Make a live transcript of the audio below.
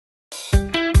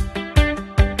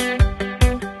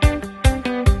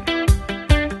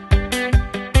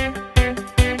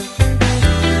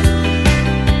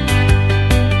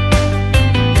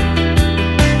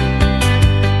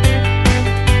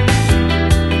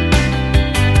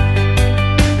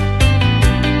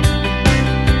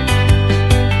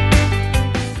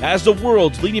As the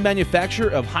world's leading manufacturer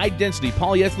of high-density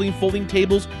polyethylene folding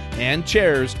tables and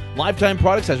chairs, Lifetime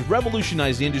Products has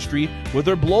revolutionized the industry with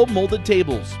their blow-molded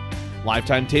tables.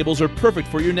 Lifetime tables are perfect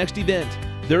for your next event.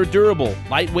 They're durable,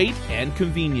 lightweight, and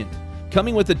convenient.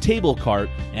 Coming with a table cart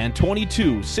and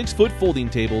 22 6-foot folding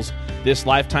tables, this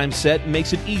Lifetime set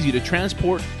makes it easy to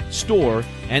transport, store,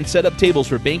 and set up tables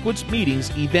for banquets, meetings,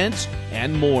 events,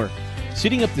 and more.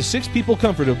 Seating up to 6 people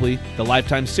comfortably, the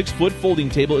Lifetime 6-foot folding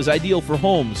table is ideal for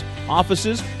homes,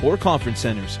 offices, or conference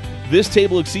centers. This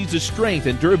table exceeds the strength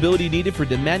and durability needed for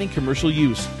demanding commercial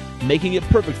use, making it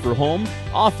perfect for home,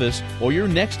 office, or your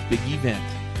next big event.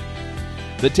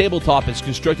 The tabletop is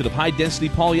constructed of high-density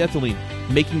polyethylene,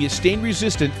 making it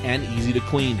stain-resistant and easy to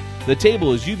clean. The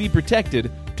table is UV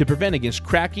protected to prevent against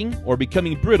cracking or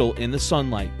becoming brittle in the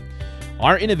sunlight.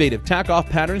 Our innovative tack-off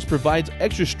patterns provides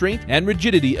extra strength and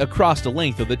rigidity across the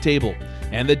length of the table,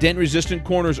 and the dent-resistant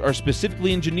corners are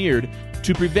specifically engineered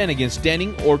to prevent against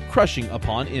standing or crushing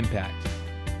upon impact.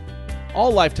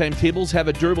 All Lifetime tables have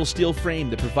a durable steel frame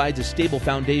that provides a stable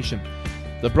foundation.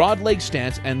 The broad leg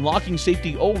stance and locking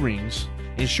safety O-rings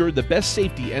ensure the best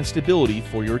safety and stability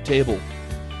for your table.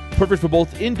 Perfect for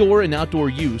both indoor and outdoor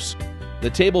use, the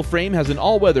table frame has an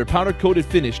all-weather powder-coated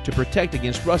finish to protect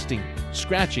against rusting,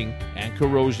 scratching, and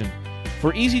corrosion.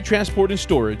 For easy transport and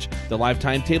storage, the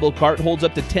Lifetime table cart holds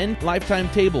up to 10 Lifetime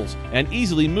tables and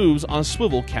easily moves on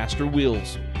swivel caster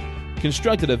wheels.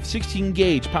 Constructed of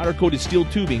 16-gauge powder-coated steel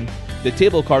tubing, the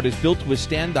table cart is built to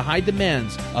withstand the high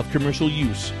demands of commercial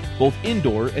use, both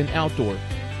indoor and outdoor.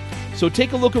 So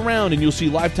take a look around and you'll see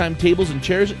Lifetime tables and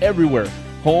chairs everywhere: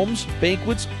 homes,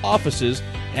 banquets, offices,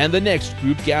 and the next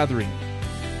group gathering.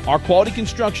 Our quality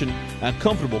construction and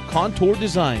comfortable contour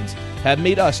designs have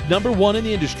made us #1 in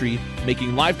the industry,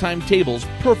 making Lifetime tables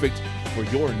perfect for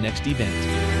your next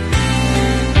event.